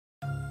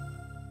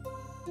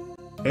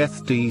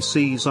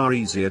ETHTCs are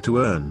easier to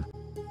earn.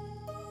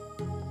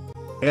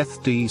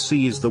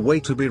 ETHTC is the way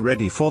to be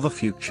ready for the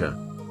future.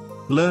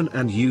 Learn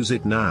and use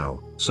it now,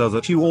 so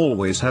that you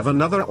always have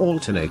another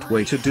alternate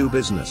way to do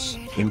business,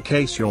 in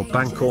case your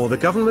bank or the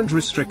government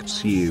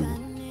restricts you.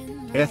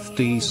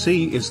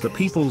 ETHTC is the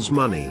people's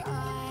money.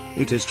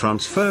 It is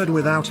transferred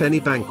without any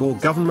bank or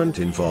government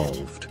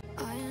involved.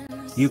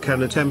 You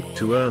can attempt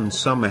to earn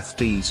some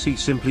ETHTC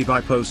simply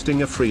by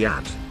posting a free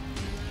ad.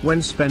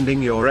 When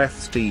spending your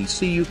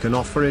ETHTC, you can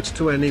offer it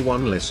to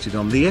anyone listed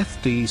on the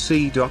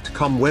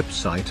ETHTC.com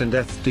website and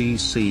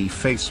ETHTC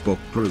Facebook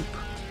group.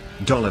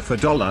 Dollar for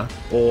dollar,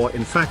 or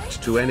in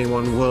fact to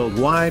anyone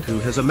worldwide who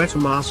has a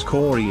MetaMask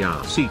or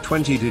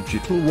ERC20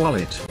 digital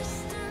wallet.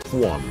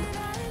 1.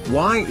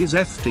 Why is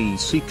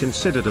ETHTC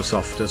considered a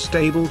softer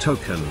stable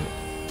token?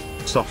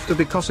 Softer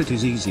because it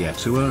is easier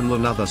to earn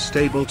than other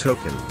stable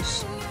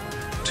tokens.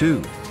 2.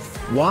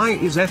 Why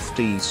is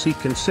ETHTC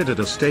considered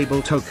a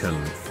stable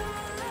token?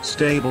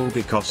 Stable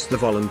because the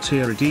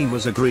volunteer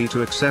redeemers agree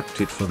to accept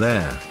it for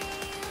their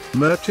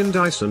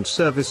merchandise and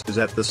services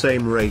at the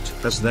same rate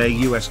as their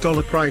US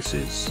dollar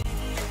prices.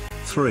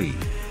 3.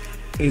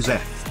 Is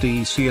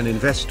ETHTC an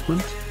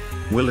investment?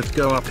 Will it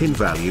go up in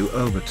value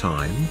over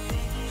time?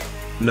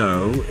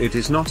 No, it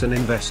is not an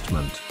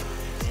investment.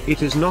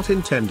 It is not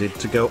intended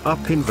to go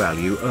up in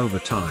value over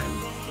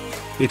time.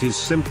 It is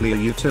simply a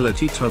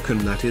utility token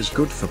that is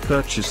good for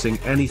purchasing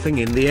anything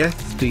in the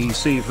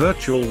ETHTC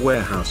virtual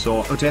warehouse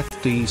or at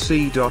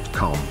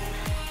ETHTC.com.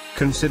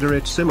 Consider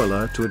it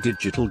similar to a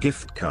digital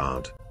gift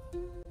card.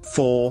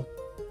 4.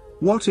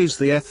 What is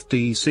the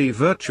ETHTC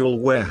virtual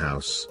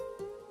warehouse?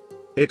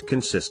 It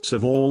consists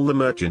of all the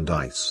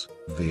merchandise,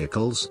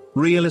 vehicles,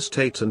 real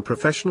estate and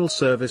professional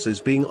services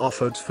being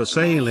offered for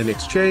sale in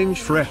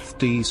exchange for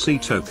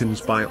ETHTC tokens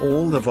by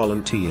all the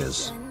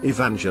volunteers,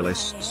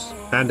 evangelists,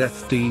 and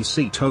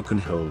ETHTC token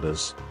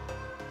holders.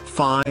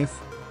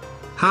 5.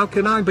 How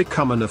can I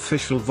become an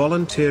official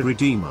volunteer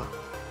redeemer?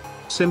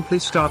 Simply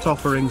start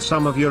offering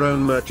some of your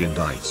own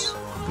merchandise,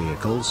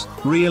 vehicles,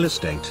 real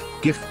estate,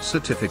 gift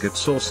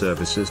certificates or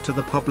services to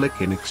the public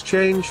in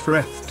exchange for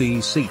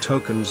ETHTC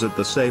tokens at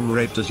the same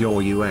rate as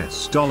your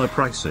US dollar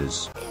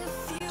prices.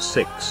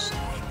 6.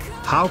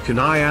 How can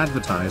I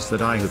advertise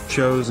that I have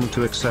chosen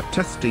to accept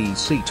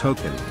ETHTC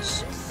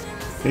tokens?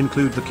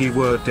 Include the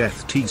keyword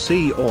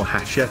ETHTC or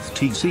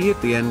 #ETHTC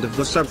at the end of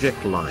the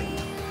subject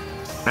line.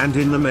 And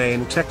in the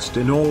main text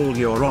in all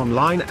your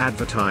online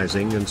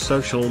advertising and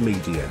social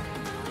media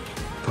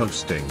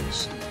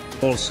postings.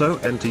 Also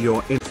enter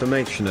your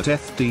information at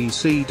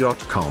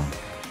ETHTC.com.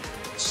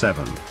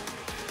 7.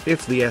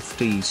 If the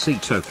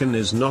ETHTC token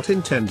is not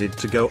intended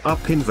to go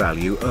up in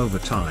value over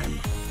time,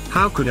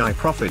 how can I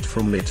profit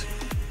from it?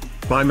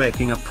 By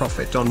making a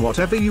profit on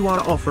whatever you are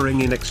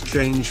offering in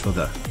exchange for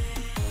the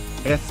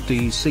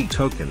ETHTC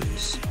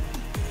tokens.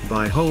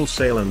 Buy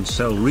wholesale and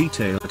sell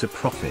retail at a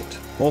profit,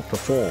 or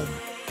perform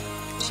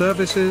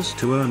services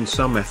to earn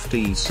some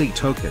ETHTC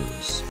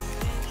tokens.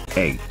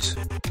 8.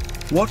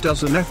 What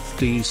does an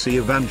ETHTC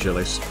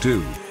evangelist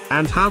do,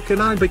 and how can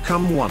I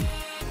become one?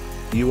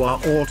 You are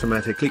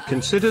automatically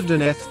considered an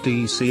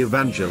ETHTC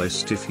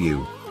evangelist if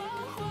you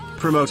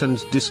promote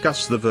and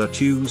discuss the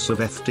virtues of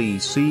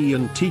ETHTC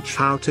and teach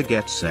how to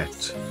get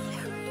set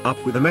up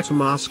with a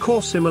MetaMask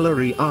or similar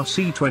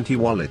ERC20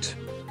 wallet.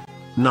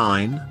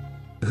 9.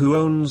 Who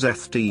owns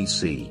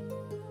ETHTC?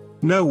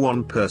 No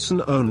one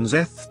person owns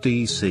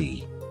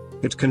ETHTC.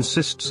 It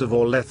consists of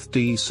all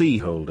ETHTC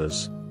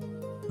holders,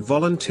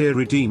 volunteer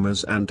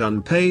redeemers and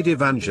unpaid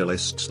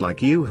evangelists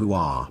like you who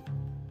are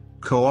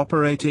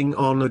cooperating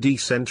on a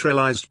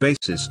decentralized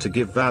basis to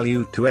give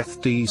value to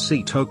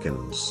ETHTC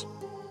tokens.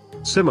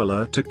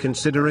 Similar to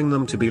considering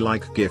them to be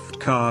like gift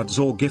cards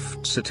or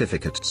gift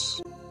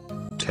certificates.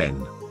 10.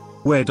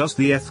 Where does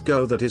the ETH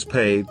go that is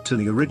paid to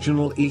the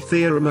original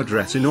Ethereum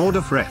address in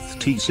order for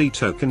ETHTC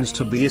tokens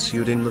to be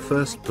issued in the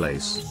first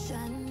place?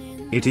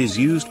 It is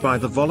used by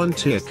the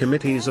volunteer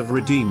committees of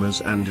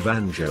redeemers and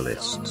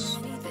evangelists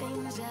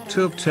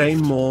to obtain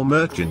more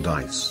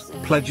merchandise,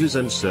 pledges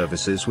and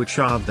services which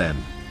are then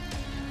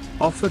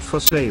offered for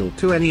sale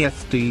to any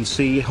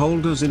ETHTC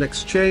holders in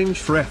exchange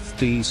for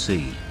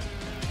ETHTC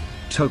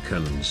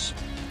tokens.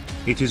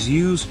 It is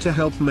used to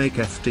help make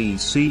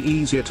ETHTC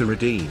easier to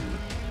redeem.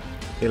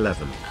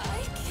 11.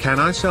 Can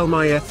I sell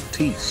my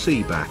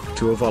ETHTC back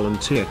to a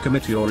volunteer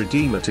committee or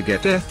redeemer to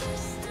get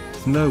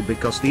ETH? No,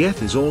 because the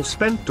ETH is all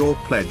spent or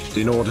pledged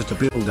in order to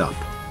build up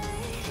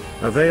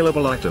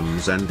available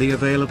items and the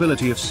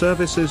availability of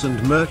services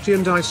and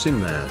merchandise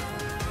in their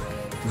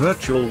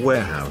virtual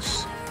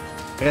warehouse.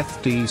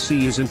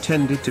 ETHTC is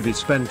intended to be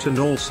spent and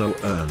also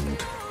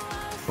earned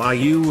by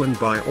you and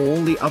by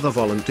all the other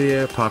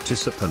volunteer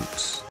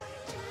participants.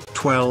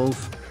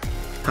 12.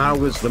 How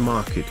was the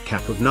market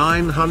cap of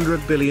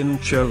 900 billion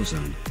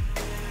chosen?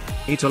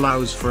 It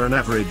allows for an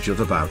average of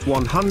about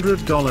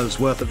 $100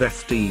 worth of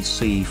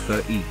ETHTC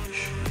for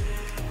each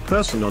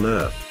person on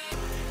Earth.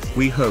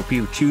 We hope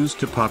you choose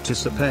to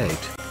participate.